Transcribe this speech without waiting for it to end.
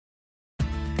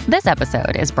This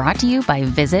episode is brought to you by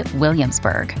Visit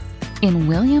Williamsburg. In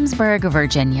Williamsburg,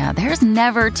 Virginia, there's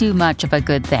never too much of a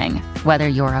good thing. Whether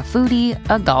you're a foodie,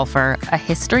 a golfer, a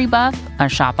history buff, a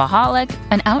shopaholic,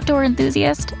 an outdoor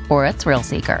enthusiast, or a thrill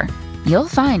seeker, you'll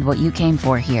find what you came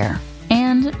for here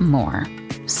and more.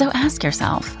 So ask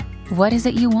yourself, what is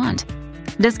it you want?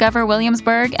 Discover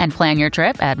Williamsburg and plan your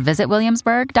trip at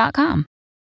visitwilliamsburg.com.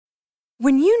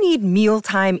 When you need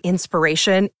mealtime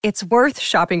inspiration, it's worth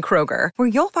shopping Kroger, where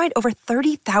you'll find over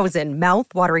 30,000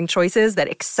 mouth-watering choices that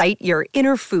excite your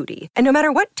inner foodie. And no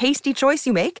matter what tasty choice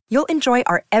you make, you'll enjoy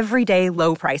our everyday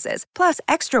low prices, plus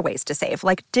extra ways to save,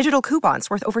 like digital coupons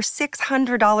worth over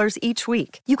 $600 each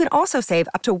week. You can also save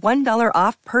up to $1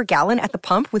 off per gallon at the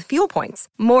pump with fuel points.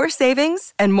 More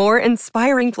savings and more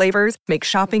inspiring flavors make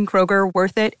shopping Kroger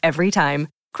worth it every time.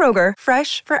 Kroger,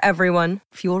 fresh for everyone.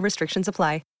 Fuel restrictions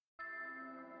apply.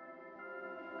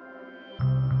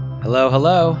 Hello,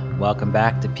 hello. Welcome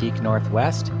back to Peak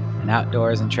Northwest, an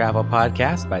outdoors and travel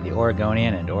podcast by the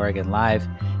Oregonian and Oregon Live,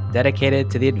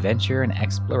 dedicated to the adventure and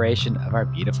exploration of our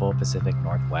beautiful Pacific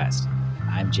Northwest.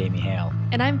 I'm Jamie Hale.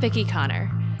 And I'm Vicki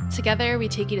Connor. Together, we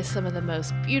take you to some of the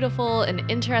most beautiful and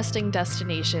interesting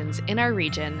destinations in our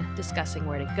region, discussing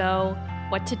where to go,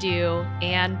 what to do,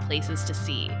 and places to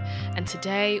see. And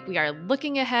today, we are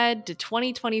looking ahead to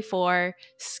 2024,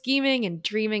 scheming and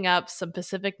dreaming up some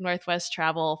Pacific Northwest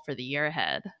travel for the year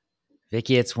ahead.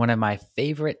 Vicki, it's one of my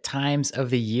favorite times of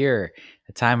the year,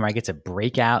 the time where I get to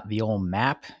break out the old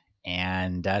map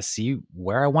and see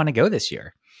where I want to go this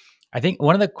year. I think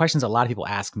one of the questions a lot of people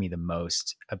ask me the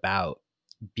most about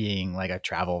being like a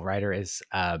travel writer is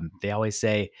they always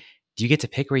say, do you get to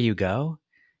pick where you go?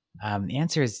 The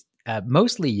answer is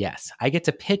mostly yes. I get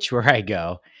to pitch where I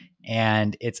go,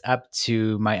 and it's up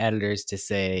to my editors to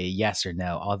say yes or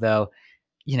no. Although,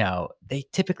 they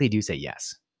typically do say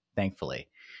yes, thankfully.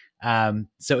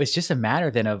 So it's just a matter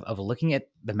then of looking at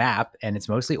the map, and it's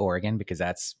mostly Oregon because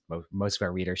that's most of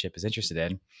our readership is interested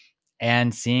in,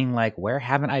 and seeing like, where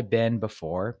haven't I been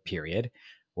before, period?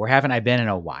 Where haven't I been in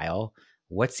a while?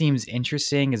 What seems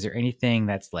interesting? Is there anything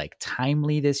that's like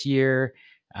timely this year?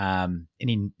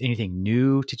 Anything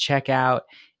new to check out?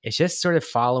 It's just sort of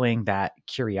following that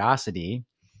curiosity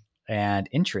and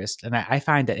interest. And I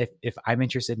find that if I'm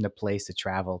interested in a place to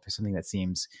travel for something that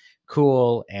seems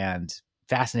cool and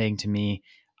fascinating to me,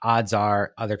 odds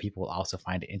are other people will also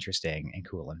find it interesting and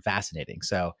cool and fascinating.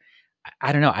 So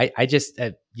I don't know. I just,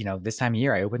 this time of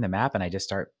year, I open the map and I just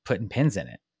start putting pins in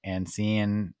it and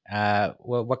seeing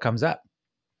what comes up.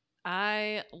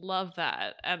 I love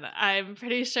that. And I'm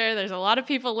pretty sure there's a lot of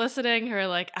people listening who are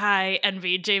like, I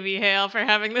envy Jamie Hale for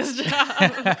having this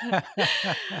job.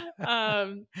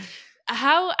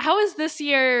 How is this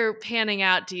year panning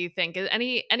out, do you think? Is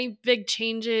any big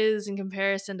changes in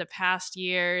comparison to past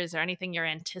years, or anything you're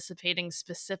anticipating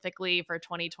specifically for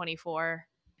 2024?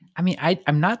 I mean,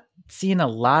 I'm not seeing a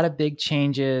lot of big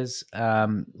changes.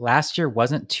 Last year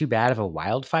wasn't too bad of a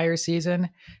wildfire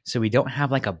season, so we don't have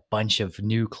like a bunch of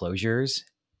new closures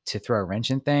to throw a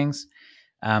wrench in things.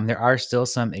 There are still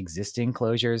some existing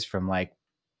closures from like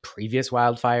previous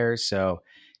wildfires, so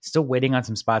still waiting on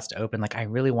some spots to open. Like I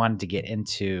really wanted to get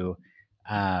into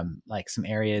like some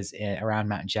areas around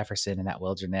Mount Jefferson and that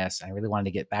wilderness. I really wanted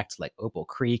to get back to like Opal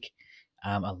Creek.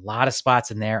 A lot of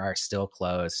spots in there are still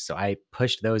closed. So I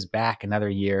pushed those back another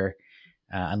year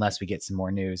unless we get some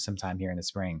more news sometime here in the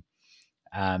spring.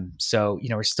 So,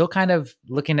 we're still kind of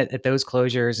looking at those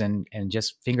closures and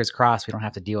just fingers crossed we don't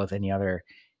have to deal with any other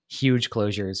huge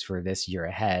closures for this year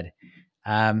ahead.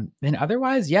 And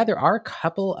otherwise, yeah, there are a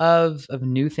couple of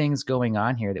new things going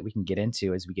on here that we can get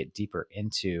into as we get deeper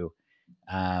into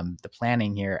the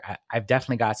planning here. I've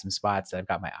definitely got some spots that I've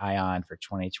got my eye on for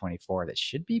 2024 that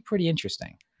should be pretty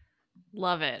interesting.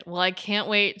 Love it. Well, I can't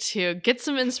wait to get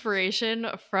some inspiration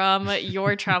from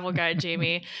your travel guide,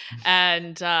 Jamie.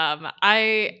 And I've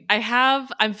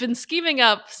been scheming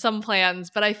up some plans,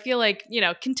 but I feel like,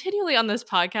 continually on this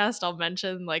podcast, I'll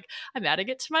mention like I'm adding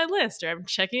it to my list or I'm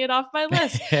checking it off my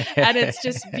list. And it's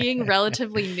just being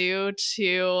relatively new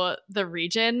to the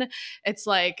region. It's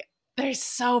like, there's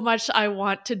so much I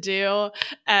want to do,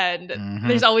 and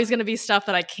there's always going to be stuff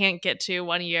that I can't get to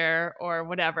one year or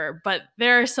whatever. But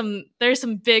there's some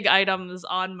big items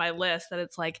on my list that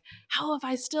it's like, how have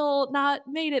I still not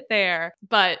made it there?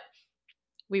 But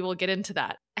we will get into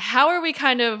that. How are we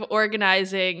kind of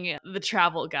organizing the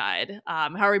travel guide?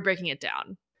 How are we breaking it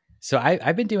down? So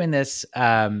I've been doing this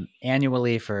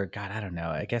annually for, God, I don't know,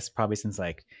 I guess probably since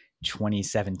like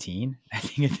 2017, I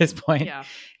think at this point. Yeah.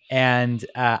 And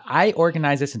I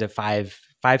organize this into five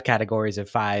categories of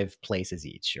 5 places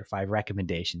each, or 5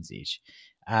 recommendations each.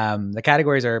 The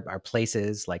categories are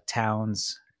places like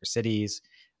towns or cities,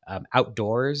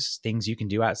 outdoors, things you can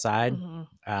do outside,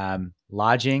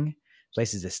 lodging,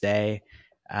 places to stay.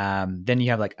 Then you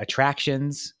have like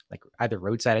attractions, like either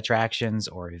roadside attractions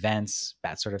or events,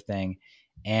 that sort of thing.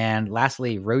 And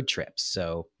lastly, road trips.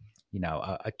 So,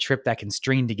 a trip that can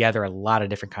string together a lot of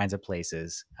different kinds of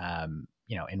places,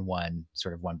 in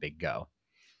one big go.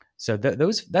 So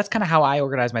that's kind of how I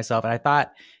organize myself. And I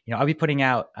thought, I'll be putting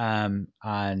out at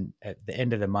the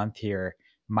end of the month here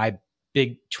my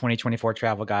big 2024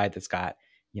 travel guide that's got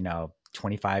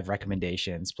 25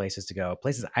 recommendations, places to go,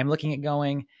 places I'm looking at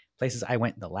going, places I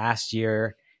went the last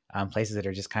year, places that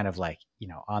are just kind of like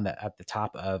at the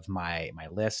top of my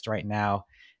list right now.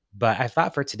 But I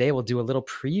thought for today we'll do a little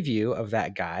preview of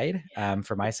that guide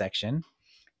for my section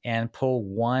and pull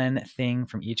one thing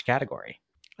from each category.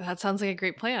 That sounds like a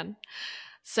great plan.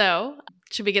 So,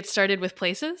 should we get started with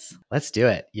places? Let's do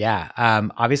it. Yeah.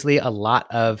 Obviously, a lot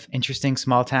of interesting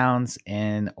small towns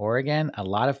in Oregon, a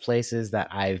lot of places that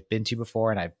I've been to before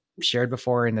and I've shared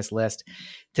before in this list.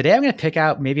 Today, I'm going to pick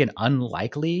out maybe an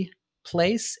unlikely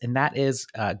place, and that is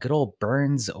good old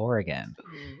Burns, Oregon.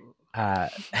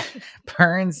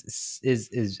 Burns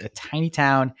is a tiny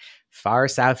town, far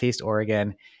southeast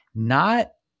Oregon.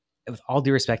 Not, with all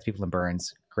due respect to people in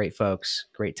Burns, great folks,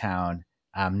 great town.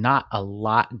 Not a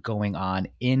lot going on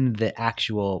in the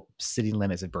actual city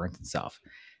limits of Burns itself.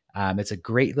 It's a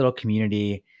great little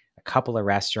community, a couple of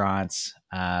restaurants.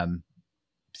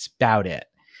 It's about it.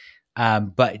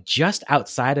 But just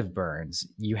outside of Burns,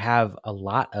 you have a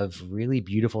lot of really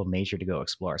beautiful nature to go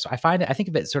explore. So I think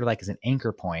of it sort of like as an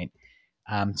anchor point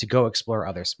to go explore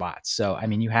other spots. So, I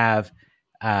mean, you have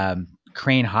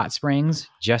Crane Hot Springs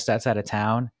just outside of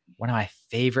town. One of my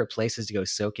favorite places to go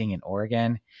soaking in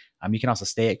Oregon. You can also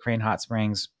stay at Crane Hot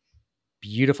Springs.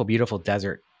 Beautiful, beautiful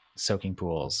desert soaking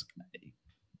pools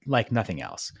like nothing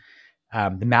else.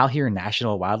 The Malheur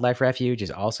National Wildlife Refuge is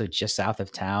also just south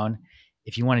of town.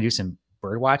 If you want to do some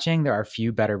bird watching, there are a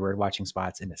few better bird watching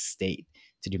spots in the state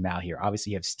to do Malheur.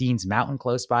 Obviously, you have Steens Mountain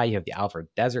close by. You have the Alvord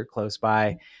Desert close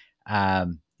by.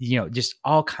 Just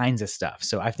all kinds of stuff.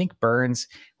 So I think Burns,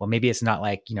 well, maybe it's not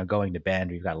like, going to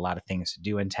Bend. We've got a lot of things to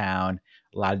do in town,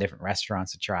 a lot of different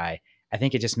restaurants to try. I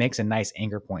think it just makes a nice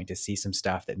anchor point to see some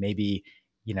stuff that maybe,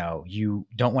 you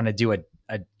don't want to do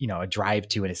a drive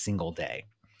to in a single day.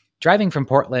 Driving from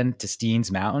Portland to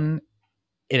Steens Mountain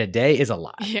in a day is a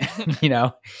lot.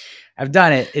 Yeah. I've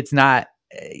done it. It's not,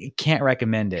 can't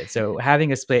recommend it. So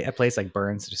having a place like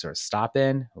Burns to sort of stop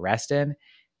in, rest in,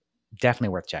 definitely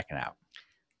worth checking out.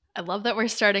 I love that we're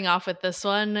starting off with this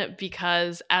one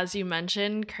because, as you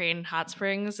mentioned, Crane Hot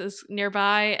Springs is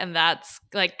nearby, and that's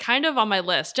like kind of on my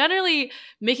list. Generally,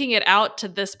 making it out to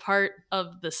this part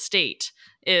of the state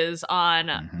is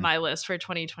on my list for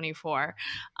 2024.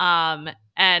 And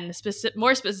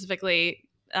more specifically,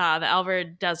 the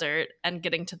Alvord Desert and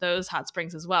getting to those hot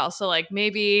springs as well. So like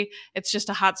maybe it's just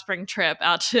a hot spring trip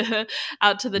out to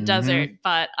the desert,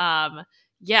 but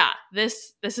yeah,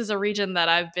 this is a region that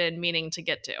I've been meaning to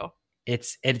get to.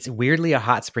 It's weirdly a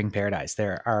hot spring paradise.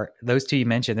 There are those two you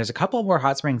mentioned. There's a couple more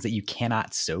hot springs that you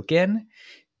cannot soak in.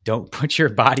 Don't put your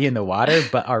body in the water,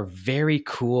 but are very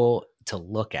cool to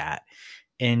look at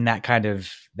in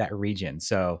that region.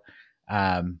 So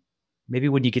maybe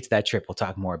when you get to that trip, we'll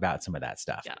talk more about some of that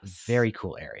stuff. Yes. Very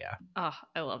cool area. Oh,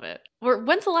 I love it.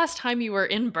 When's the last time you were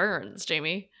in Burns,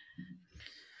 Jamie?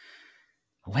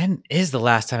 When is the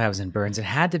last time I was in Burns? It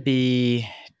had to be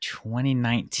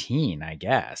 2019, I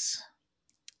guess.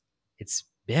 It's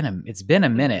been a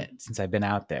minute since I've been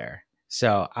out there.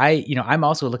 So I'm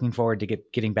also looking forward to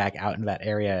getting back out into that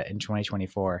area in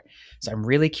 2024. So I'm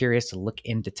really curious to look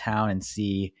into town and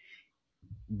see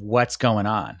what's going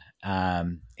on.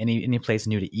 Any place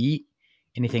new to eat,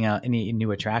 anything else, any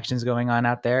new attractions going on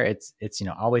out there. It's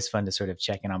always fun to sort of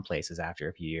check in on places after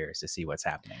a few years to see what's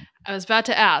happening. I was about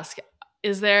to ask,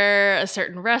 is there a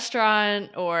certain restaurant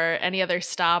or any other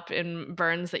stop in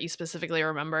Burns that you specifically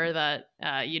remember that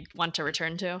you'd want to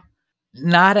return to?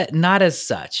 Not as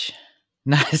such.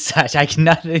 Not as such.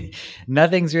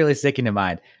 Nothing's really sticking to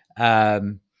mind.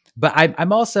 But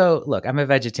I'm also, look, I'm a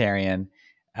vegetarian.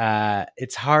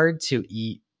 It's hard to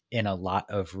eat in a lot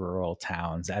of rural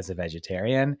towns as a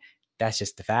vegetarian. That's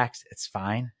just the fact. It's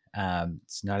fine.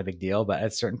 It's not a big deal. But at a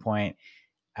certain point,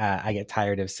 I get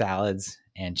tired of salads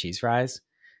and cheese fries.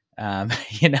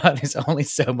 There's only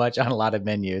so much on a lot of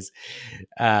menus.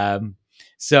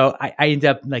 So I end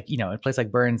up in a place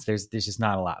like Burns, there's just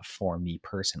not a lot for me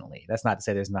personally. That's not to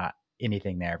say there's not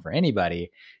anything there for anybody.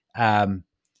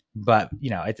 But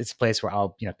it's a place where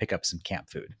I'll, pick up some camp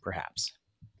food, perhaps.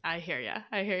 I hear ya.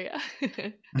 I hear ya.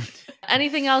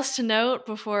 Anything else to note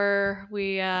before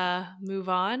we move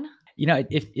on?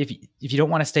 If you don't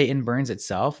want to stay in Burns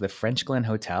itself, the French Glen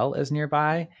Hotel is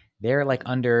nearby. They're like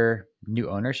under new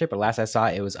ownership, but last I saw,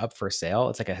 it was up for sale.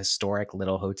 It's like a historic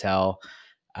little hotel.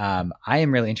 I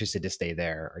am really interested to stay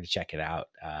there or to check it out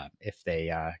if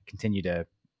they continue to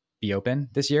be open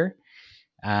this year.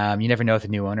 You never know with the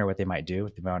new owner what they might do,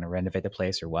 if they want to renovate the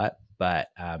place or what. But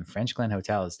French Glen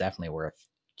Hotel is definitely worth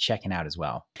checking out as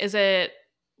well. Is it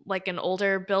like an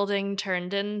older building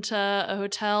turned into a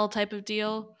hotel type of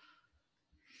deal?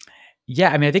 Yeah,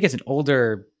 I mean, I think it's an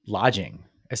older lodging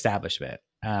establishment.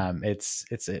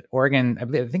 It's at Oregon.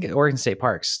 I think Oregon State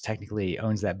Parks technically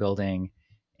owns that building,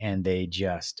 and they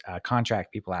just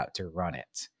contract people out to run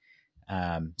it.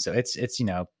 So it's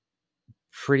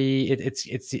pretty.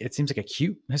 It seems like a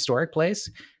cute historic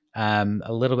place. A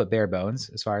little bit bare bones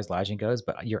as far as lodging goes,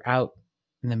 but you're out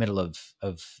in the middle of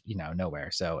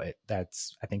nowhere. So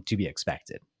that's, I think, to be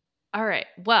expected. All right.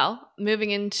 Well,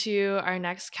 moving into our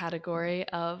next category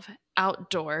of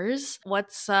outdoors,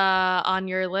 what's on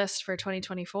your list for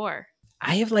 2024?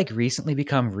 I have recently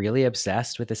become really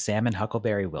obsessed with the Salmon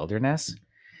Huckleberry Wilderness.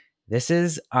 This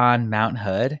is on Mount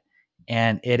Hood,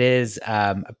 and it is,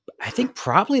 I think,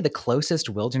 probably the closest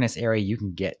wilderness area you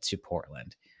can get to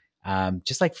Portland.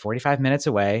 Just 45 minutes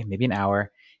away, maybe an hour.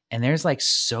 And there's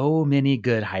so many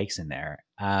good hikes in there.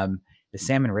 The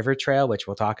Salmon River Trail, which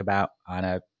we'll talk about on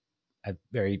a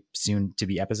very soon to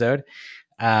be episode,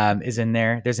 is in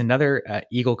there. There's another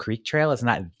Eagle Creek Trail. It's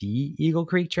not the Eagle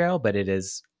Creek Trail, but it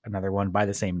is another one by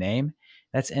the same name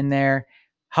that's in there.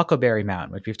 Huckleberry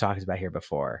Mountain, which we've talked about here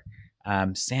before.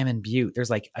 Salmon Butte.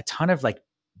 There's a ton of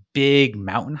big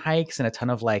mountain hikes and a ton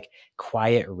of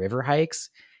quiet river hikes.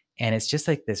 And it's just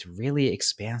this really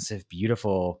expansive,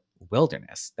 beautiful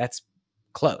wilderness that's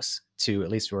close to at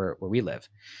least where we live.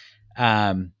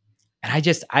 And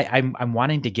I'm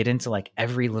wanting to get into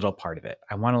every little part of it.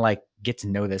 I want to get to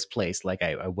know this place like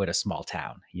I would a small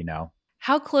town,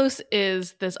 How close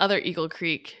is this other Eagle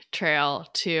Creek Trail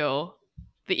to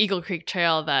the Eagle Creek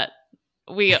Trail that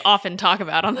we often talk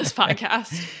about on this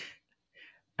podcast?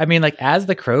 I mean, as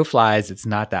the crow flies, it's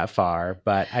not that far,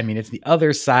 but I mean, it's the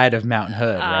other side of Mount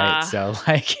Hood, right? So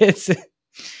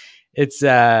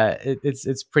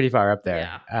it's pretty far up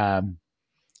there. Yeah.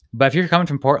 But if you're coming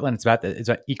from Portland, it's about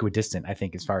equidistant, I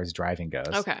think, as far as driving goes.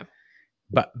 Okay.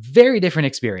 But very different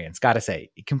experience, gotta say.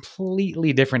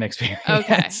 Completely different experience.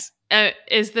 Okay.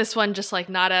 Is this one just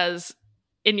not as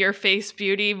in your face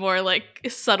beauty, more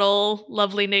subtle,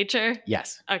 lovely nature?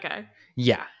 Yes. Okay.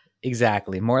 Yeah,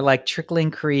 exactly. More like trickling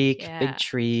creek, big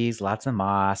trees, lots of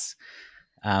moss,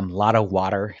 a lot of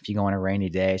water. If you go on a rainy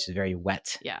day, it's just very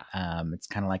wet. Yeah. It's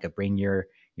kind of bring your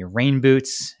rain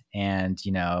boots and,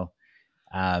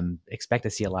 expect to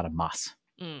see a lot of moss,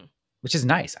 which is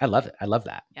nice. I love it. I love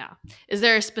that. Yeah. Is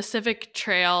there a specific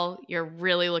trail you're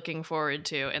really looking forward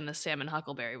to in the Salmon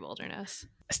Huckleberry Wilderness?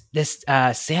 This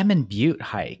Salmon Butte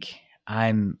hike,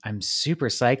 I'm super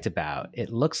psyched about. It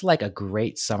looks like a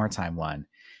great summertime one.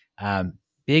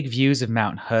 Big views of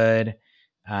Mount Hood.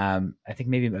 I think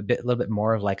maybe a little bit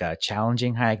more of a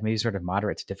challenging hike, maybe sort of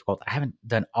moderate to difficult. I haven't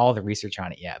done all the research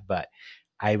on it yet, but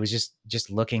I was just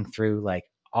looking through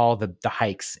all the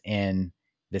hikes in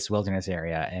this wilderness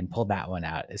area and pulled that one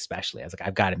out especially. I was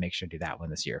I've got to make sure to do that one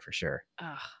this year for sure.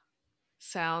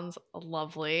 Sounds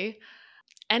lovely.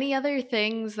 Any other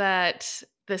things that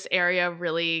this area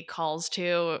really calls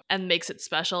to and makes it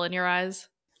special in your eyes?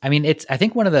 I mean, it's, I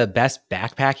think, one of the best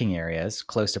backpacking areas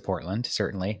close to Portland,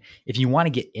 certainly. If you want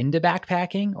to get into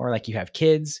backpacking or you have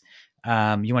kids, you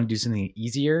want to do something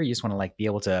easier, you just want to be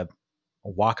able to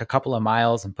walk a couple of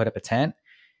miles and put up a tent,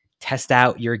 test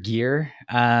out your gear,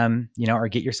 or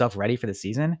get yourself ready for the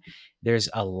season. There's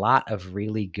a lot of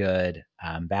really good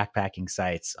backpacking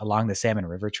sites along the Salmon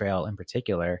River Trail in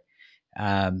particular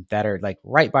that are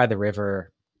right by the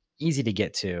river, easy to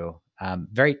get to,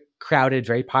 very crowded,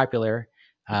 very popular,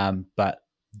 but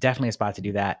definitely a spot to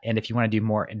do that. And if you want to do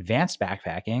more advanced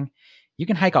backpacking, you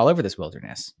can hike all over this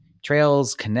wilderness.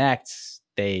 Trails connect.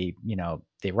 They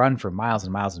run for miles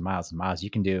and miles and miles and miles.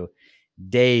 You can do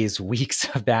days, weeks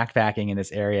of backpacking in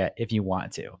this area if you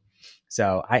want to.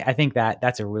 So I think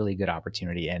that's a really good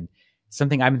opportunity and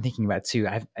something I've been thinking about too.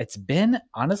 It's been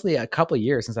honestly a couple of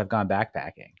years since I've gone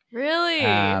backpacking. Really?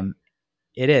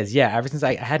 It is. Yeah. Ever since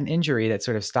I had an injury that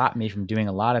sort of stopped me from doing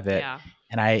a lot of it. Yeah.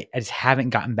 And I just haven't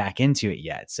gotten back into it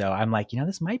yet. So I'm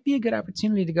this might be a good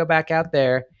opportunity to go back out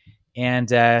there and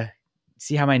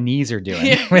see how my knees are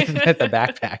doing with the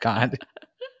backpack on.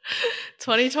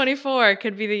 2024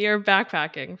 could be the year of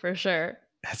backpacking for sure.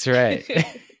 That's right.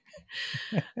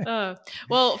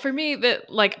 Well, for me, that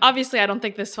like obviously, I don't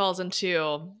think this falls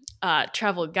into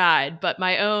travel guide, but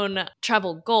my own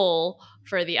travel goal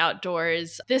for the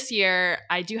outdoors this year,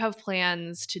 I do have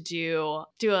plans to do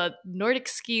a Nordic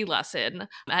ski lesson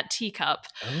at Teacup.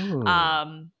 Oh.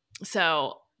 Um,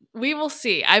 so we will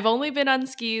see. I've only been on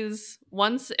skis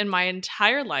once in my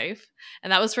entire life,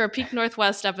 and that was for a Peak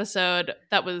Northwest episode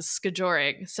that was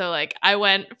skijoring. So like I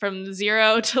went from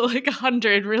 0 to like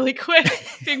 100 really quick,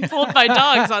 being pulled by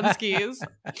dogs on skis.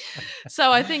 So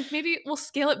I think maybe we'll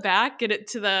scale it back, get it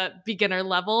to the beginner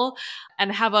level, and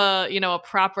have a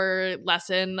proper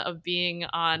lesson of being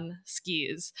on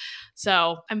skis.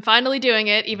 So I'm finally doing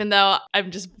it, even though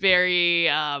I'm just very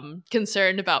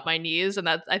concerned about my knees, and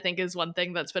that I think is one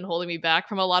thing that's been holding me back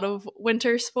from a lot of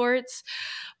winter sports.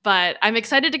 But I'm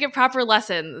excited to get proper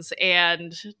lessons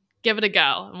and give it a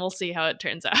go, and we'll see how it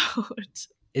turns out.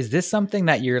 Is this something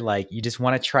that you're like, you just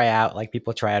want to try out, like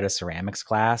people try out a ceramics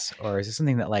class, or is this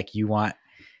something that like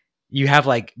you have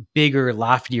like bigger,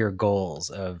 loftier goals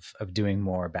of doing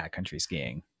more backcountry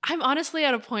skiing? I'm honestly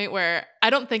at a point where I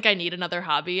don't think I need another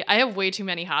hobby. I have way too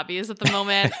many hobbies at the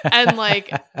moment. And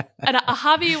like a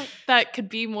hobby that could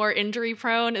be more injury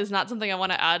prone is not something I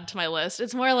want to add to my list.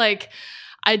 It's more like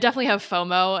I definitely have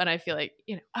FOMO, and I feel like,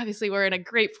 obviously we're in a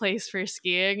great place for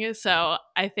skiing. So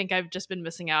I think I've just been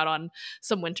missing out on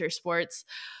some winter sports.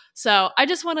 So I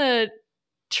just want to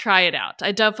try it out.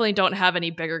 I definitely don't have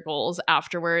any bigger goals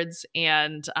afterwards.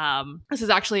 And this is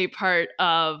actually part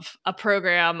of a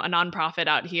program, a nonprofit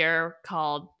out here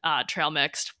called Trail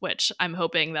Mixed, which I'm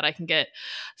hoping that I can get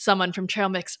someone from Trail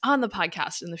Mixed on the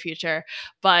podcast in the future.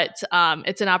 But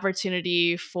it's an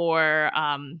opportunity for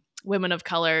women of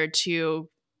color to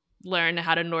learn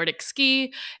how to Nordic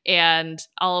ski, and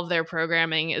all of their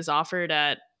programming is offered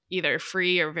at either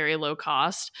free or very low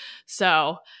cost.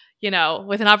 So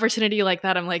with an opportunity like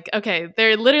that, I'm like, okay, there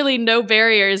are literally no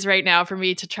barriers right now for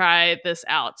me to try this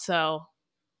out. So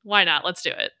why not? Let's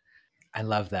do it. I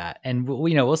love that. And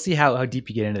we'll see how deep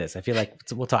you get into this. I feel like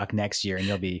we'll talk next year and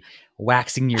you'll be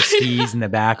waxing your skis in the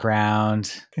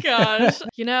background. Gosh,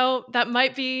 that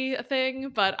might be a thing,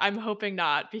 but I'm hoping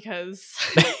not, because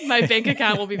my bank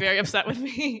account will be very upset with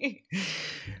me.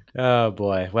 Oh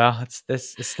boy. Well, it's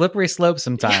this slippery slope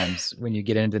sometimes when you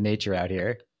get into nature out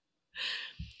here.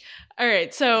 All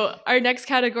right. So our next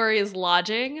category is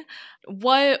lodging.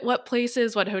 What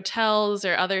places, what hotels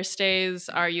or other stays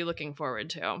are you looking forward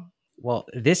to? Well,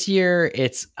 this year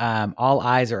it's all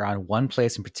eyes are on one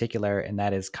place in particular, and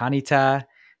that is Kanita.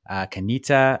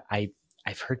 Kanita.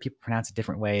 I've heard people pronounce it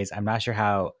different ways. I'm not sure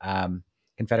how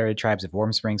Confederated Tribes of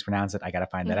Warm Springs pronounce it. I got to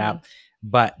find that out.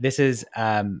 But this is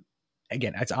again,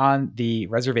 it's on the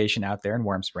reservation out there in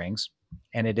Warm Springs,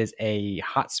 and it is a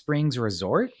hot springs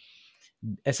resort,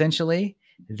 essentially,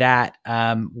 that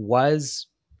was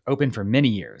open for many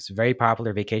years. Very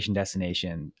popular vacation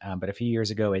destination, but a few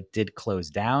years ago it did close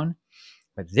down.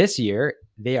 But this year,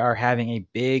 they are having a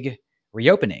big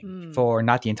reopening for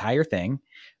not the entire thing,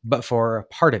 but for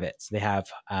part of it. So they have,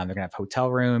 they're going to have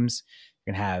hotel rooms,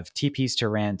 they're going to have teepees to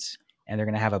rent, and they're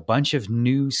going to have a bunch of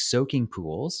new soaking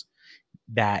pools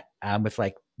that with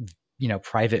like,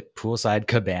 private poolside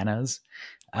cabanas.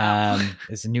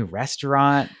 There's a new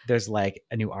restaurant. There's like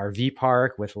a new RV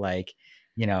park with like,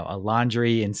 a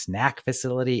laundry and snack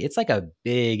facility. It's like a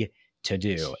big to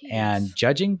do. Jeez. And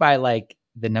judging by like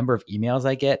the number of emails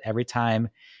I get every time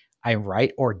I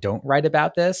write or don't write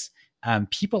about this,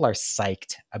 people are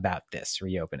psyched about this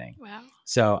reopening. Wow.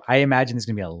 So I imagine there's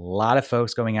going to be a lot of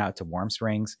folks going out to Warm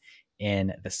Springs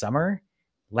in the summer.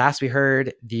 Last we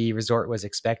heard, the resort was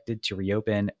expected to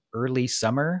reopen early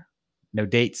summer. No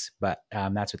dates, but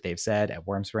that's what they've said at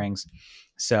Warm Springs.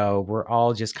 So we're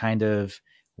all just kind of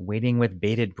waiting with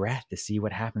bated breath to see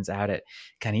what happens out at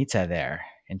Kanita there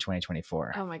in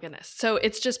 2024. Oh my goodness. So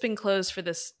it's just been closed for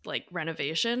this like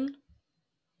renovation?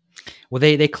 Well,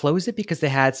 they closed it because they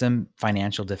had some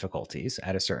financial difficulties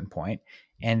at a certain point.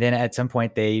 And then at some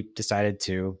point they decided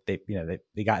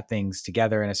they got things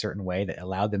together in a certain way that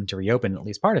allowed them to reopen at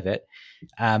least part of it.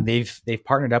 They've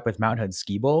partnered up with Mount Hood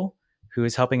Ski Bowl, who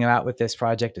is helping them out with this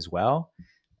project as well.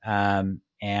 But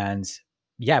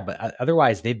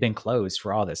otherwise they've been closed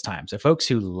for all this time. So folks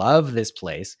who love this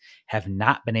place have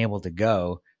not been able to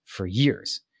go for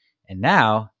years. And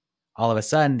now all of a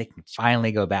sudden they can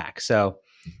finally go back. So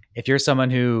if you're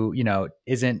someone who,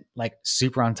 isn't like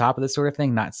super on top of this sort of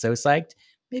thing, not so psyched,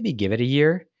 maybe give it a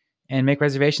year and make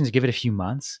reservations, give it a few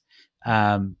months.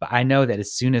 But I know that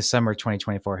as soon as summer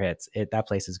 2024 hits, that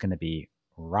place is going to be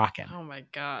rocking. Oh my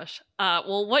gosh.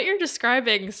 Well, what you're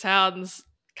describing sounds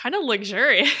kind of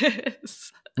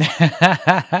luxurious.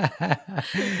 Yeah,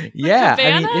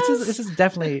 I mean, this cabanas? is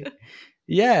definitely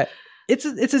yeah, it's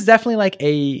definitely like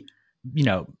a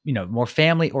more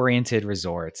family oriented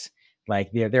resort.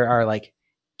 Like there are like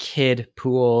kid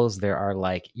pools, there are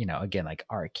like again like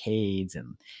arcades,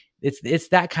 and it's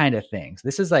that kind of thing. So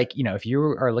this is like if you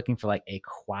are looking for like a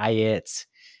quiet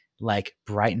like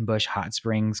Brighton Bush Hot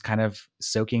Springs kind of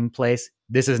soaking place,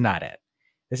 this is not it.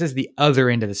 This is the other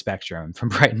end of the spectrum from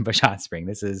Brighton Bush Hot Spring.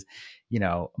 This is,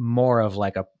 more of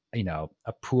like a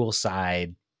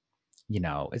poolside,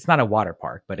 it's not a water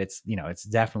park, but it's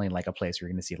definitely like a place where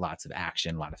you're going to see lots of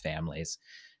action, a lot of families,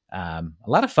 a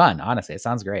lot of fun. Honestly, it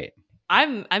sounds great.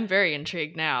 I'm very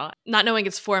intrigued now. Not knowing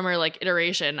its former like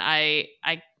iteration, I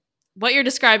what you're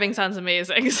describing sounds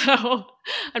amazing. So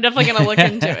I'm definitely gonna look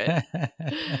into it.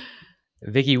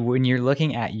 Vicky, when you're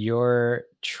looking at your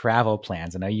travel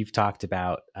plans, I know you've talked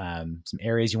about some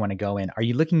areas you want to go in. Are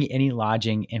you looking at any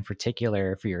lodging in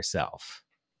particular for yourself?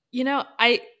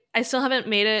 I still haven't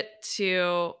made it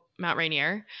to Mount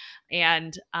Rainier,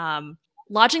 and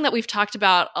lodging that we've talked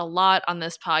about a lot on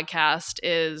this podcast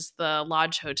is the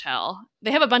Lodge Hotel.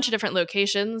 They have a bunch of different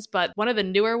locations, but one of the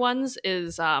newer ones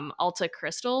is Alta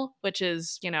Crystal, which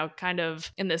is kind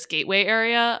of in this gateway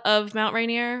area of Mount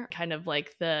Rainier, kind of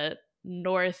like the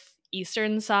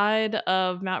northeastern side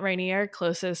of Mount Rainier,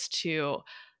 closest to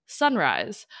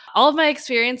Sunrise. All of my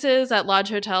experiences at lodge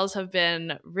hotels have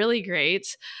been really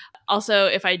great. Also,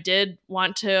 if I did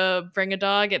want to bring a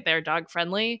dog, they're dog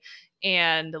friendly,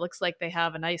 and it looks like they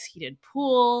have a nice heated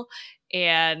pool.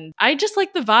 And I just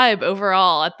like the vibe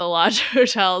overall at the lodge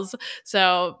hotels.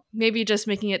 So maybe just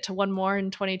making it to one more in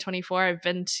 2024. I've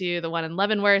been to the one in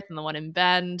Leavenworth and the one in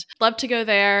Bend. Love to go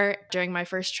there during my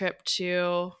first trip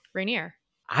to Rainier.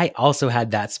 I also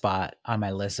had that spot on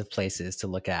my list of places to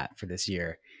look at for this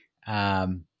year.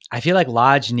 I feel like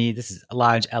this is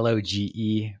Lodge,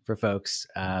 Loge, for folks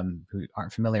who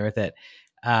aren't familiar with it.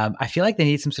 I feel like they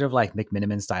need some sort of like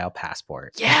McMiniman style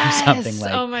passport or something Yes.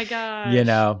 like, Oh my you gosh.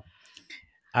 know,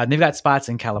 they've got spots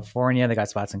in California. They got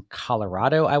spots in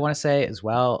Colorado, I want to say as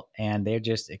well. And they're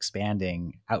just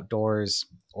expanding outdoors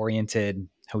oriented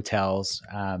hotels,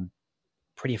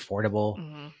 pretty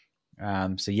affordable.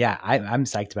 Mhm. So yeah, I'm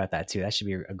psyched about that too. That should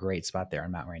be a great spot there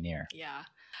on Mount Rainier. Yeah.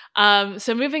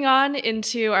 So moving on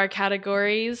into our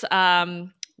categories,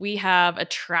 we have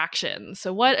attractions.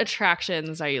 So what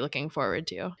attractions are you looking forward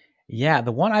to? Yeah,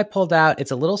 the one I pulled out,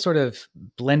 it's a little sort of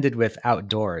blended with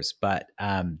outdoors, but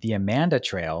the Amanda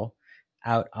Trail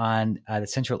out on the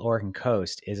Central Oregon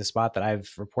coast is a spot that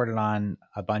I've reported on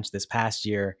a bunch this past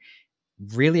year.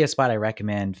 Really a spot I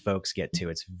recommend folks get to.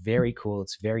 It's very cool.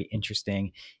 It's very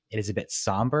interesting. It is a bit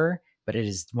somber, but it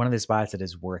is one of the spots that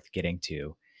is worth getting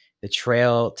to. The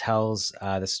trail tells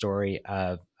the story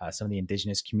of some of the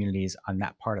indigenous communities on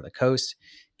that part of the coast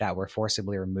that were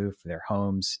forcibly removed from their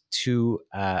homes to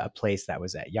a place that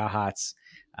was at Yachats,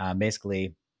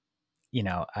 basically,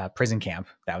 a prison camp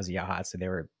that was a Yachats. So they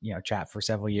were, trapped for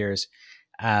several years.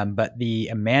 But the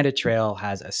Amanda Trail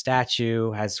has a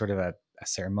statue, has sort of a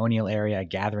ceremonial area, a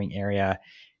gathering area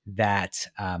that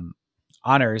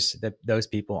honors those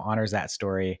people, honors that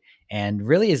story, and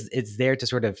really it's there to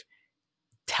sort of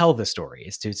tell the story,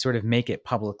 is to sort of make it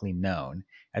publicly known,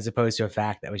 as opposed to a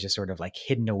fact that was just sort of like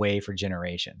hidden away for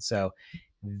generations. So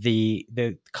the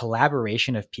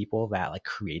collaboration of people that like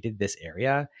created this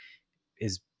area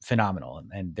is phenomenal.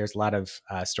 And there's a lot of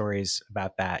stories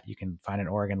about that you can find in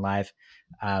Oregon Live.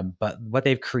 But what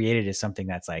they've created is something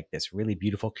that's like this really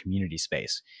beautiful community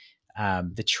space.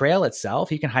 The trail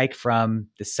itself, you can hike from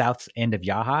the south end of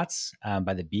Yachats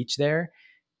by the beach there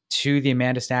to the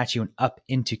Amanda statue and up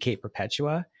into Cape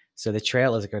Perpetua. So the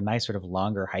trail is like a nice sort of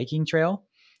longer hiking trail.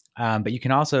 But you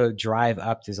can also drive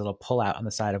up. There's a little pullout on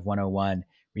the side of 101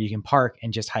 where you can park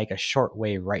and just hike a short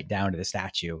way right down to the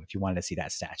statue if you wanted to see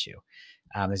that statue.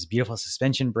 There's a beautiful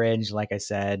suspension bridge, like I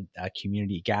said, a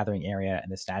community gathering area, and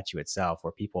the statue itself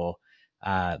where people,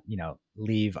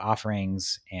 leave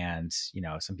offerings, and,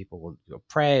 some people will go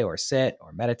pray or sit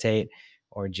or meditate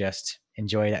or just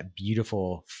enjoy that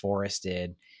beautiful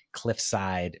forested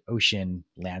cliffside ocean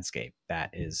landscape that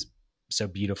is so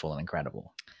beautiful and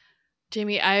incredible.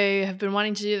 Jamie, I have been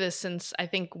wanting to do this since I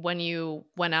think when you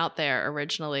went out there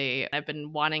originally. I've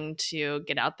been wanting to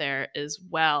get out there as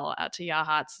well, out to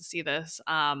Yachats to see this.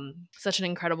 Such an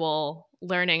incredible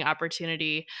learning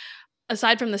opportunity.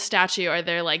 Aside from the statue, are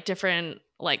there like different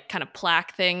like kind of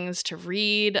plaque things to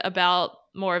read about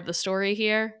more of the story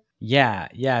here? Yeah.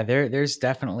 There's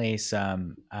definitely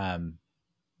some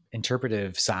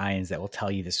interpretive signs that will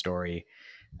tell you the story.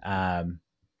 Um,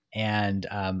 and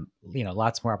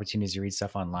lots more opportunities to read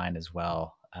stuff online as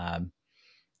well.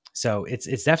 So it's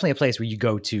definitely a place where you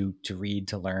go to read,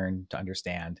 to learn, to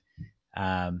understand.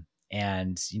 And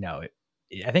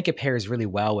I think it pairs really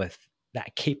well with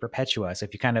that Cape Perpetua. So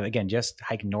if you kind of, again, just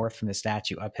hike north from the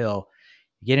statue uphill,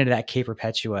 you get into that Cape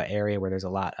Perpetua area where there's a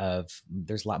lot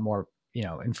more,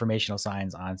 informational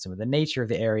signs on some of the nature of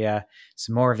the area,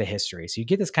 some more of the history. So you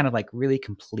get this kind of like really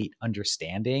complete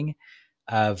understanding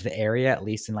of the area, at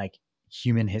least in like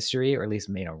human history, or at least,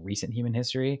 recent human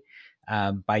history,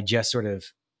 by just sort of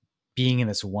being in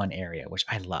this one area, which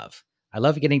I love. I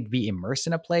love getting to be immersed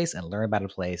in a place and learn about a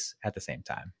place at the same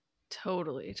time.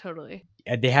 Totally.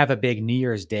 They have a big New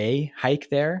Year's Day hike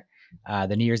there,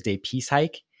 the New Year's Day peace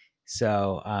hike.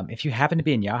 So if you happen to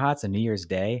be in Yachats on New Year's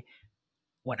Day,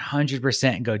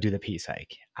 100% go do the peace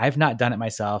hike. I've not done it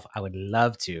myself. I would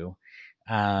love to.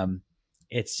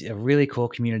 It's a really cool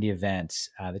community event.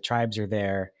 The tribes are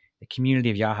there. The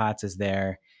community of Yachats is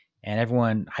there. And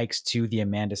everyone hikes to the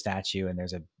Amanda statue, and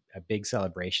there's a big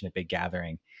celebration, a big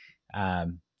gathering.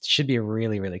 Should be a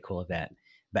really, really cool event.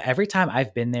 But every time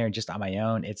I've been there just on my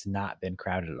own, it's not been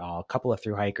crowded at all. A couple of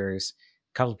thru hikers,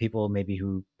 a couple of people maybe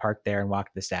who parked there and walked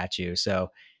to the statue. So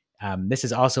this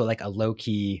is also like a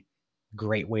low-key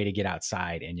great way to get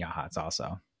outside in Yachats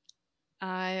also.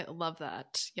 I love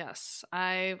that. Yes,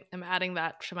 I am adding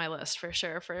that to my list for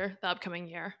sure for the upcoming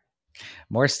year.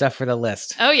 More stuff for the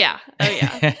list. Oh yeah.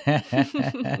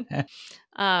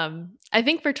 I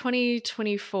think for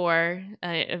 2024,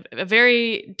 a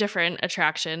very different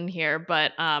attraction here,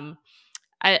 but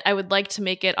I would like to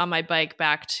make it on my bike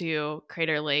back to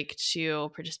Crater Lake to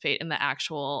participate in the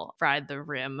actual Ride the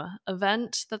Rim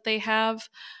event that they have.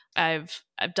 I've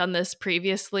done this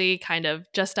previously, kind of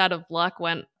just out of luck.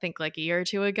 Went, I think, like a year or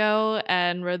two ago,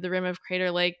 and rode the rim of Crater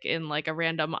Lake in like a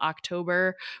random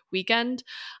October weekend.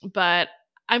 But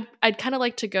I'd kind of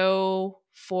like to go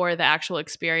for the actual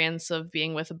experience of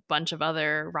being with a bunch of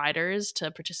other riders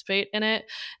to participate in it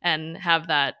and have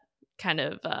that kind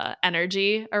of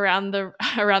energy around the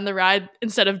ride,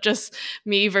 instead of just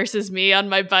me versus me on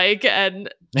my bike.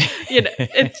 And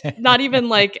it's not even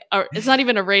like it's not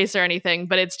even a race or anything,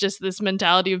 but it's just this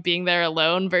mentality of being there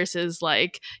alone versus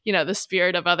like, the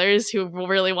spirit of others who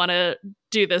really want to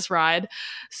do this ride.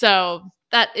 So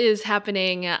that is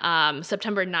happening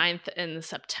September 9th and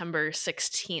September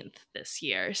 16th this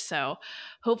year. So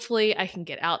hopefully I can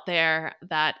get out there.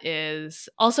 That is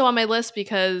also on my list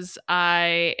because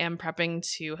I am prepping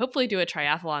to hopefully do a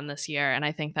triathlon this year. And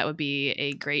I think that would be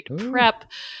a great prep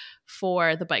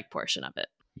for the bike portion of it.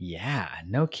 Yeah,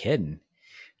 no kidding.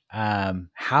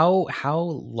 How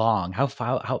long of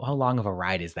a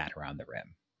ride is that around the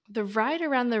rim? The ride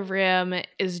around the rim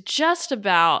is just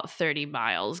about 30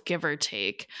 miles, give or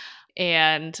take,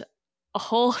 and a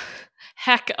whole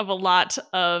heck of a lot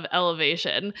of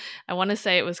elevation. I want to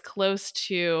say it was close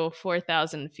to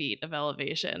 4,000 feet of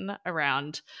elevation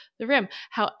around the rim.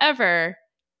 However,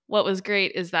 what was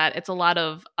great is that it's a lot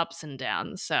of ups and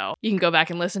downs. So you can go back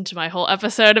and listen to my whole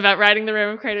episode about riding the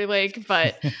rim of Crater Lake,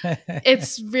 but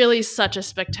it's really such a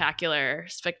spectacular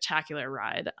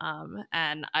ride.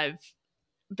 And I've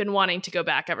been wanting to go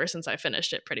back ever since I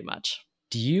finished it, pretty much.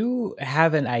 Do you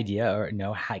have an idea or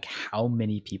know like how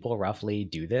many people roughly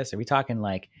do this? Are we talking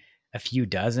like a few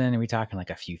dozen? Are we talking like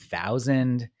a few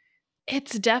thousand?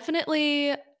 It's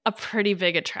definitely a pretty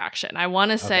big attraction. I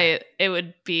want to say it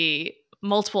would be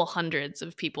multiple hundreds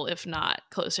of people, if not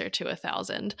closer to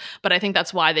 1,000. But I think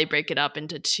that's why they break it up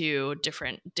into 2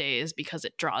 different days, because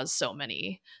it draws so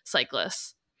many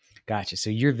cyclists. Gotcha. So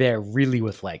you're there really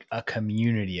with like a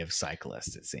community of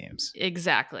cyclists, it seems.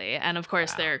 Exactly. And of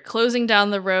course, they're closing down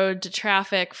the road to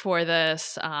traffic for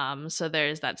this. So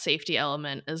there's that safety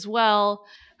element as well.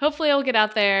 Hopefully I'll get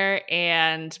out there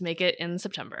and make it in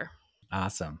September.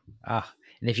 Awesome.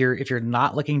 And if you're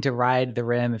not looking to ride the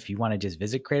rim, if you want to just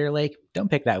visit Crater Lake, don't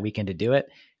pick that weekend to do it.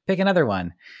 Pick another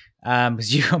one.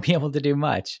 Because you won't be able to do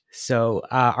much. So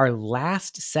our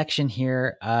last section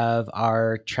here of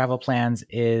our travel plans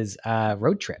is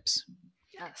road trips.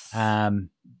 Yes.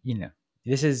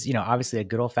 This is, obviously a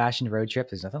good old fashioned road trip.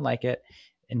 There's nothing like it.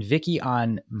 And Vicky,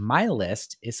 on my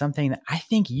list is something that I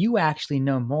think you actually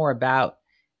know more about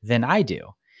than I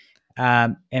do.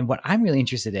 And what I'm really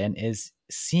interested in is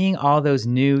seeing all those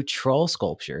new troll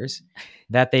sculptures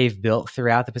that they've built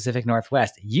throughout the Pacific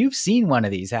Northwest. You've seen one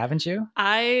of these, haven't you?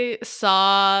 I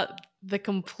saw the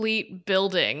complete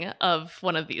building of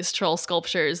one of these troll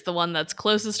sculptures, the one that's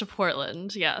closest to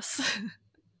Portland. Yes.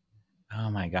 Oh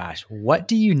my gosh. What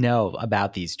do you know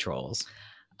about these trolls?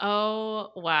 Oh,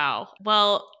 wow.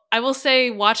 Well, I will say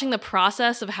watching the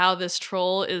process of how this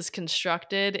troll is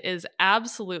constructed is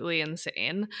absolutely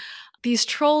insane. These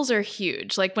trolls are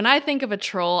huge. Like when I think of a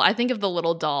troll, I think of the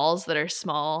little dolls that are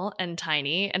small and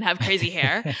tiny and have crazy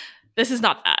hair. This is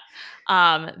not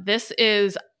that. This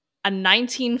is a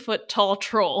 19-foot tall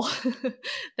troll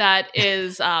that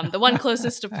is the one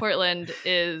closest to Portland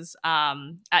is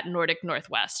at Nordic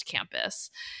Northwest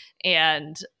campus.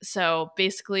 And so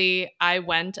basically, I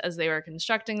went as they were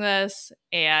constructing this.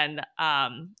 And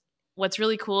what's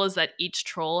really cool is that each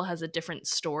troll has a different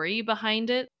story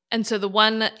behind it. And so the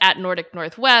one at Nordic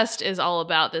Northwest is all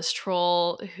about this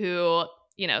troll who,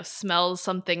 smells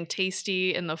something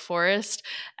tasty in the forest.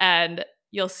 And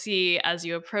you'll see as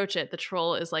you approach it, the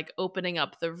troll is like opening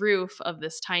up the roof of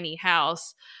this tiny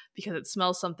house because it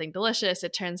smells something delicious.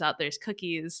 It turns out there's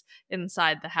cookies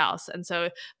inside the house. And so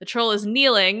the troll is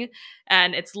kneeling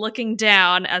and it's looking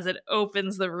down as it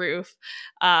opens the roof.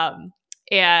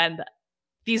 And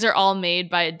these are all made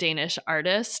by a Danish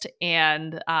artist,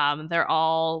 and they're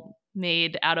all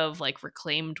made out of like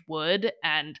reclaimed wood.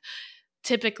 And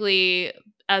typically,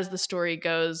 as the story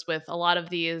goes with a lot of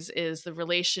these, is the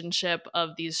relationship of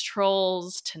these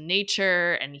trolls to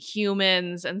nature and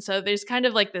humans. And so there's kind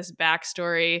of like this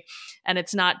backstory, and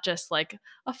it's not just like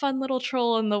a fun little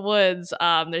troll in the woods.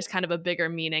 There's kind of a bigger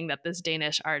meaning that this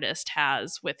Danish artist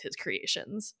has with his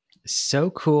creations. So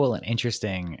cool and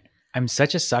interesting. I'm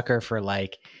such a sucker for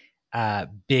like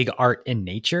big art in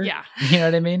nature. Yeah. You know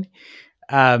what I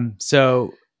mean?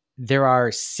 So there are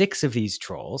 6 of these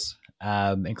trolls,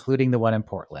 including the one in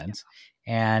Portland.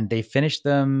 And they finished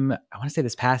them, I want to say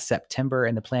this past September,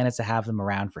 and the plan is to have them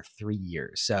around for 3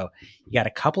 years. So you got a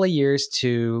couple of years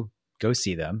to go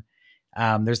see them.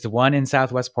 There's the one in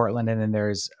Southwest Portland, and then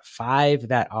there's 5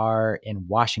 that are in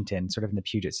Washington, sort of in the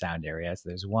Puget Sound area. So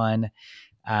there's one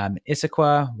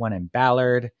Issaquah, one in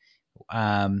Ballard,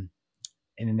 and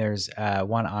then there's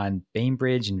one on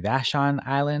Bainbridge and Vashon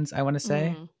Islands, I want to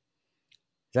say. Mm.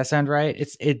 Does that sound right?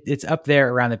 It's up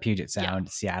there around the Puget Sound,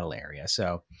 Seattle area.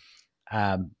 So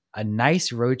a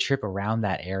nice road trip around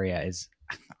that area is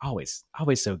always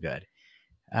so good.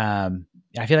 I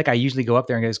feel like I usually go up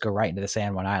there and just go right into the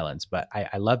San Juan Islands, but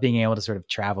I love being able to sort of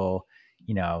travel,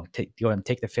 go and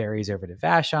take the ferries over to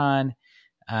Vashon,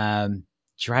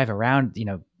 drive around,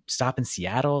 stop in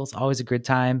Seattle. It's always a good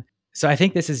time. So I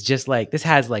think this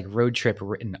has like road trip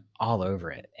written all over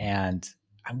it. And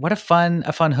what a fun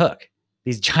hook.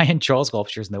 These giant troll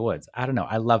sculptures in the woods. I don't know.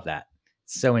 I love that.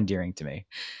 It's so endearing to me.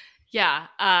 Yeah.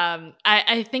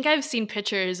 I think I've seen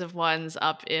pictures of ones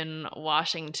up in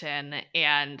Washington,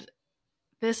 and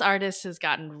this artist has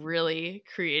gotten really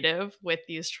creative with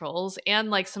these trolls,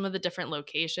 and like some of the different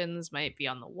locations might be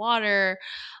on the water,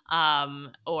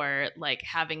 or like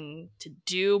having to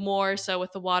do more so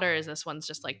with the water, as this one's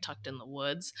just like tucked in the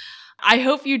woods. I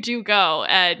hope you do go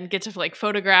and get to like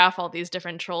photograph all these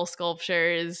different troll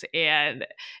sculptures, and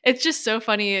it's just so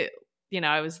funny.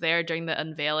 I was there during the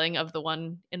unveiling of the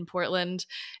one in Portland,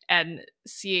 and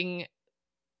seeing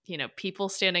people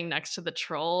standing next to the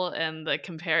troll, and the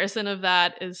comparison of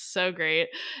that is so great.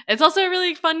 It's also a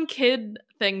really fun kid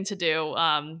thing to do,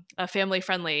 a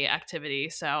family-friendly activity.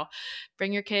 So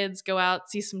bring your kids, go out,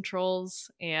 see some trolls,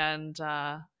 and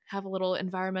have a little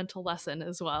environmental lesson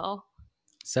as well.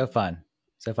 So fun.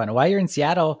 While you're in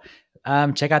Seattle,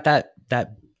 check out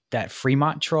that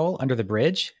Fremont troll under the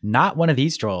bridge. Not one of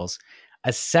these trolls,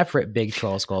 a separate big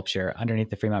troll sculpture underneath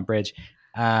the Fremont Bridge.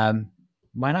 Why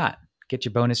not? Get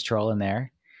your bonus troll in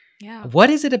there. Yeah. What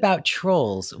is it about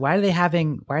trolls? Why are they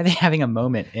having a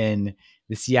moment in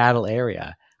the Seattle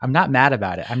area? I'm not mad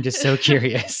about it. I'm just so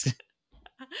curious.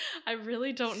 I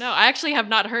really don't know. I actually have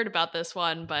not heard about this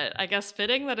one, but I guess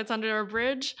fitting that it's under a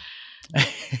bridge.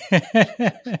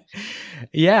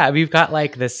 Yeah, we've got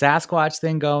like the Sasquatch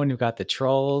thing going. We've got the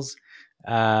trolls.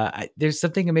 There's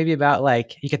something maybe about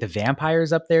like you get the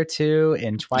vampires up there too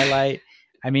in Twilight.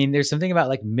 I mean, there's something about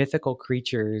like mythical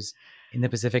creatures in the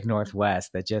Pacific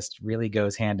Northwest that just really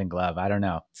goes hand in glove. I don't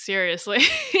know. Seriously.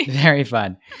 Very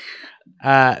fun.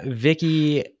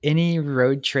 Vicki, any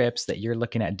road trips that you're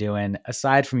looking at doing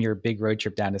aside from your big road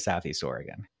trip down to Southeast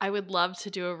Oregon? I would love to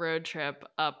do a road trip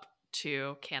up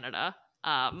to Canada.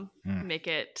 Make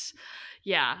it,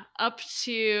 up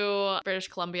to British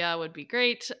Columbia would be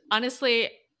great. Honestly,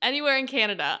 anywhere in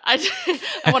Canada. I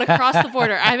want to cross the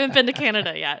border. I haven't been to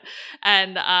Canada yet.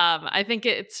 And I think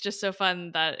it's just so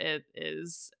fun that it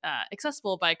is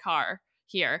accessible by car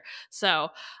here. So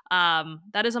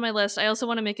that is on my list. I also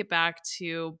want to make it back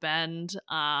to Bend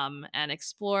and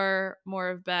explore more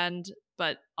of Bend.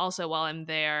 But also while I'm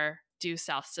there, do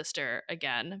South Sister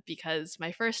again, because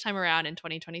my first time around in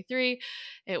 2023,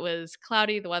 it was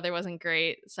cloudy, the weather wasn't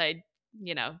great. So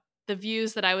the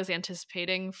views that I was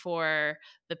anticipating for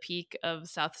the peak of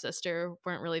South Sister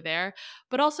weren't really there.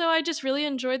 But also I just really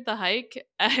enjoyed the hike,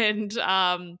 and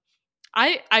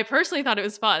I personally thought it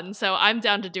was fun. So I'm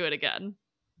down to do it again.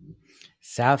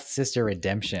 South Sister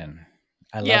Redemption.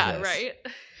 I love Yeah, this. right.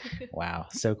 Wow,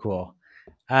 so cool.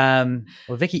 Well,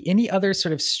 Vicky, any other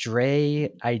sort of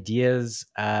stray ideas,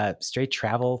 stray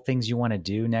travel things you want to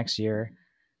do next year?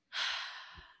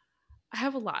 I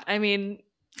have a lot. I mean,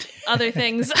 other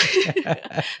things.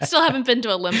 Still haven't been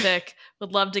to Olympic.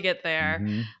 Would love to get there.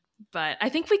 Mhm. But I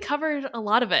think we covered a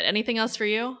lot of it. Anything else for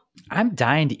you? I'm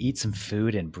dying to eat some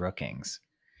food in Brookings.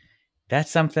 That's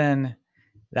something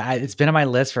that it's been on my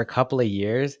list for a couple of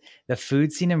years. The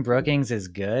food scene in Brookings is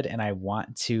good, and I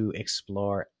want to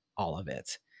explore all of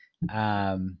it.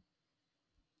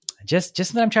 Just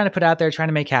something I'm trying to put out there, trying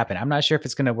to make happen. I'm not sure if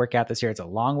it's going to work out this year. It's a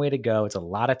long way to go. It's a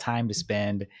lot of time to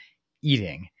spend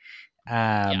eating.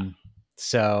 Yeah.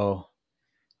 So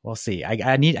we'll see.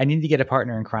 I need to get a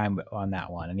partner in crime on that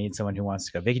one. I need someone who wants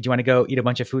to go. Vicky, do you want to go eat a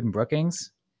bunch of food in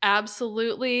Brookings?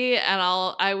 Absolutely. And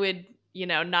I would,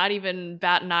 not even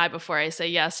bat an eye before I say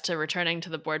yes to returning to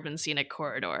the Boardman Scenic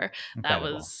Corridor. Incredible.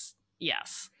 That was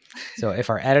yes. So if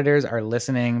our editors are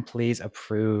listening, please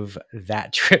approve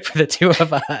that trip for the two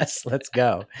of us. Let's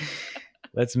go.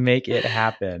 Let's make it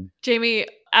happen. Jamie,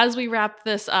 as we wrap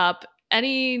this up,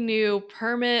 any new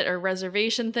permit or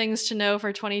reservation things to know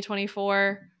for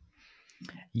 2024?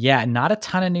 Yeah, not a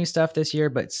ton of new stuff this year,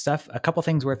 but a couple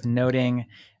things worth noting.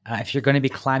 If you're going to be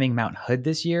climbing Mount Hood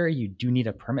this year, you do need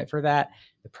a permit for that.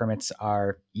 The permits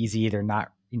are easy. They're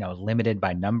not, limited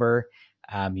by number.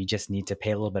 You just need to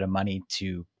pay a little bit of money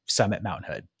to summit Mount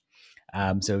Hood.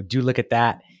 So do look at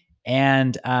that.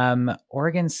 And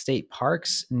Oregon State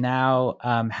Parks now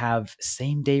have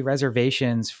same-day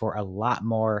reservations for a lot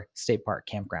more state park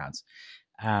campgrounds.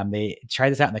 They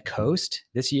tried this out on the coast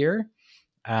this year,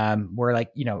 where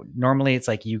normally it's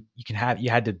like you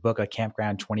had to book a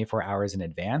campground 24 hours in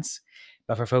advance.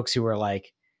 But for folks who were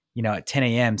at 10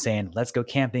 a.m. saying, let's go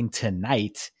camping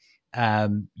tonight,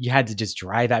 you had to just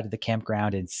drive out to the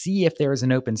campground and see if there was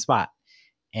an open spot.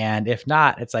 And if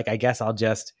not, it's like, I guess I'll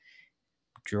just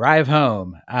drive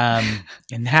home. And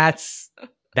that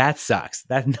sucks.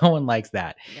 That no one likes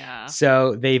that. Yeah.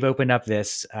 So they've opened up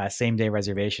this same day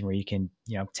reservation where you can,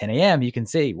 10 a.m. you can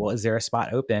see, well, is there a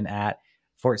spot open at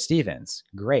Fort Stevens?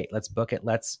 Great. Let's book it.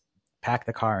 Let's pack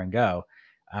the car and go.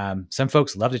 Some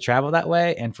folks love to travel that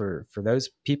way. And for those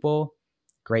people,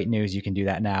 great news. You can do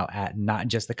that now at not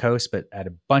just the coast, but at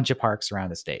a bunch of parks around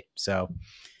the state. So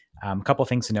a couple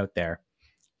things to note there.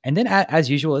 And then as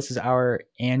usual, this is our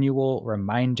annual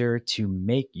reminder to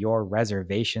make your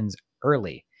reservations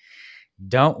early.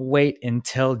 Don't wait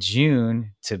until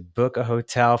June to book a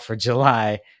hotel for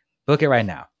July. Book it right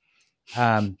now.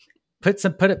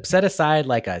 Set aside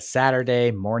like a Saturday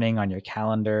morning on your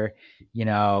calendar,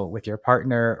 with your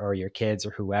partner or your kids or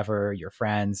whoever, your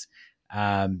friends,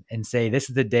 and say, this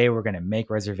is the day we're going to make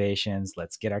reservations.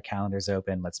 Let's get our calendars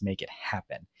open. Let's make it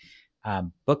happen.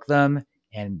 Book them.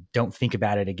 And don't think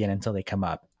about it again until they come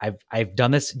up. I've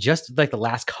done this just like the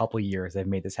last couple of years. I've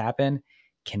made this happen.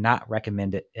 Cannot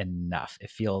recommend it enough. It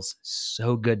feels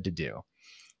so good to do.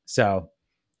 So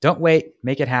don't wait.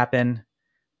 Make it happen.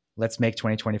 Let's make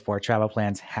 2024 travel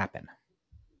plans happen.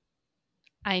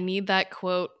 I need that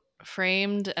quote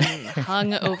framed and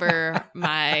hung over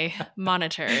my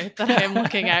monitor that I'm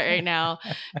looking at right now,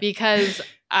 because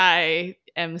I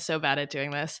am so bad at doing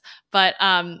this. But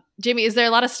Jamie, is there a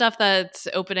lot of stuff that's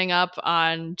opening up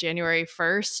on January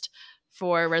 1st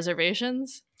for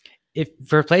reservations? If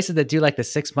for places that do like the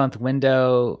 6-month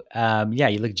window,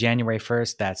 you look January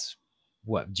 1st, that's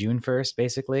what, June 1st,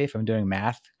 basically, if I'm doing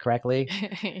math correctly.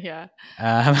 Yeah.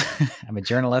 I'm a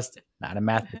journalist, not a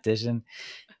mathematician.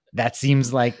 That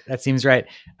seems right.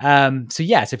 So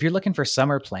if you're looking for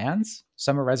summer plans,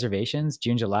 summer reservations,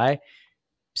 June, July,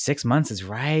 6 months is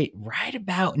right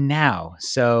about now.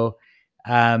 So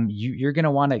you're going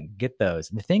to want to get those.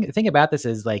 And the thing about this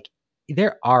is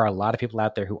there are a lot of people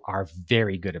out there who are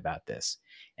very good about this,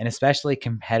 and especially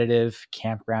competitive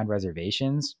campground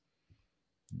reservations.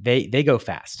 They go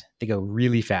fast. They go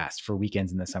really fast for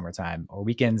weekends in the summertime or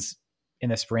weekends in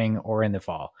the spring or in the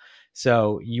fall.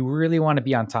 So you really want to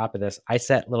be on top of this. I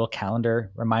set little calendar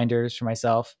reminders for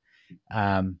myself.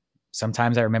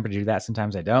 Sometimes I remember to do that.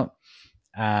 Sometimes I don't.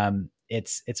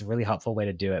 It's a really helpful way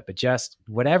to do it, but just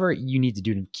whatever you need to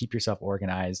do to keep yourself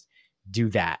organized, do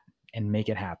that and make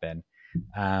it happen.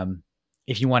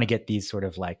 If you want to get these sort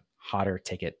of like hotter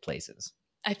ticket places.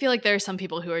 I feel like there are some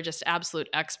people who are just absolute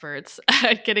experts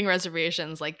at getting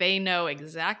reservations. Like they know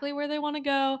exactly where they want to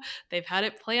go. They've had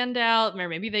it planned out, or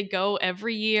maybe they go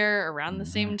every year around the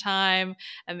same time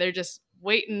and they're just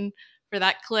waiting for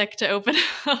that click to open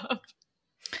up.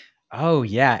 Oh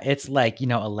yeah, it's like,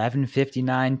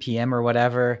 11:59 p.m. or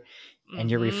whatever,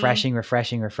 and you're refreshing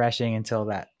until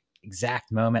that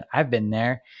exact moment. I've been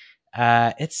there.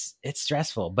 It's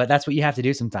stressful, but that's what you have to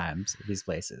do sometimes at these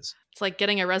places. It's like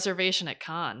getting a reservation at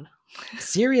Cannes.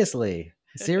 Seriously,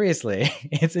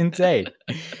 it's insane.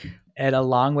 And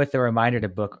along with the reminder to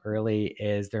book early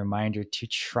is the reminder to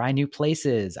try new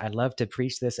places. I love to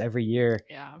preach this every year.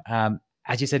 Yeah.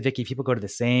 As you said, Vicky, people go to the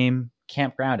same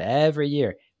campground every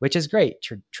year, which is great.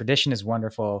 Tradition is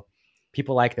wonderful.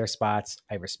 People like their spots.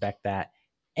 I respect that.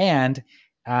 And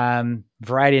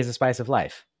variety is the spice of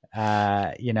life.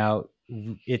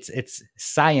 It's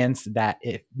science that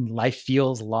life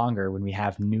feels longer when we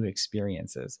have new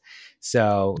experiences.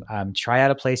 So try out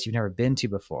a place you've never been to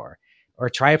before, or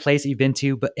try a place that you've been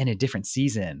to, but in a different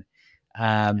season.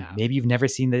 Maybe you've never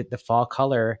seen the fall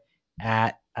color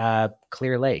at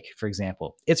Clear Lake, for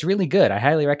example. It's really good. I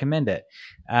highly recommend it.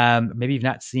 Maybe you've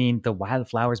not seen the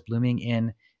wildflowers blooming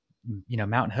in,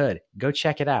 Mountain Hood. Go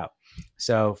check it out.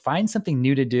 So find something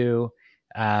new to do.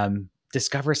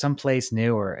 Discover someplace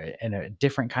new or in a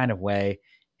different kind of way,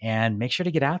 and make sure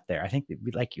to get out there. I think that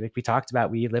like we talked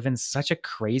about, we live in such a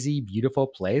crazy, beautiful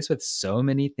place with so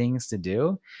many things to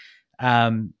do.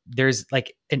 There's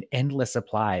like an endless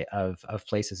supply of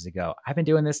places to go. I've been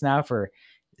doing this now for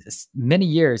many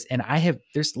years, and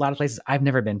there's a lot of places I've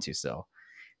never been to still.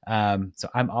 So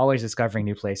I'm always discovering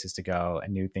new places to go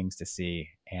and new things to see.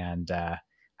 And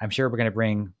I'm sure we're going to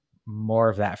bring more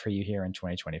of that for you here in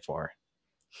 2024.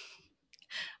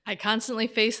 I constantly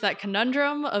face that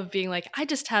conundrum of being like, I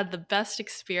just had the best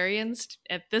experience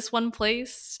at this one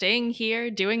place, staying here,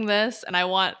 doing this, and I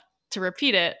want to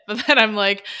repeat it. But then I'm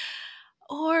like,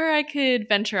 or I could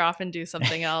venture off and do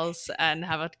something else and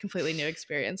have a completely new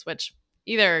experience, which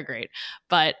either are great.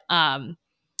 But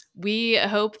we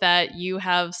hope that you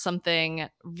have something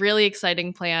really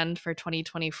exciting planned for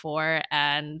 2024,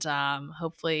 and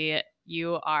hopefully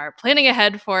you are planning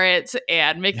ahead for it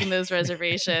and making those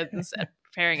reservations and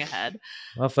preparing ahead.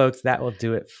 Well, folks, that will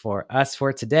do it for us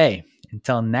for today.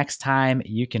 Until next time,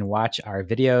 you can watch our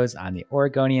videos on the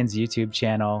Oregonians YouTube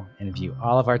channel and view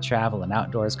all of our travel and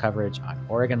outdoors coverage on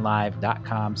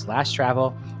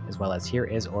OregonLive.com/travel, as well as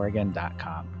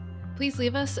HereIsOregon.com. Please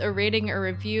leave us a rating or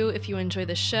review if you enjoy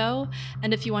the show.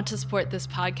 And if you want to support this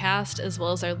podcast as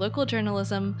well as our local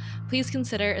journalism, please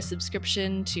consider a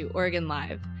subscription to Oregon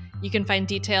Live. You can find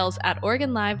details at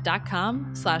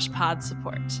OregonLive.com/pod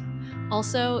support.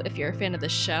 Also, if you're a fan of the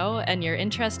show and you're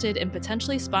interested in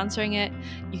potentially sponsoring it,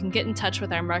 you can get in touch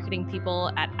with our marketing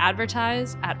people at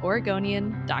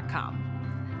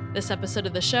advertise@oregonian.com. This episode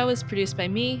of the show is produced by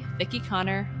me, Vicky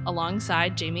Connor,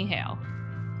 alongside Jamie Hale.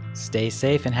 Stay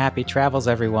safe and happy travels,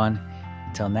 everyone.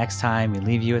 Until next time, we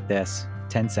leave you with this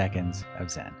 10 seconds of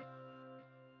Zen.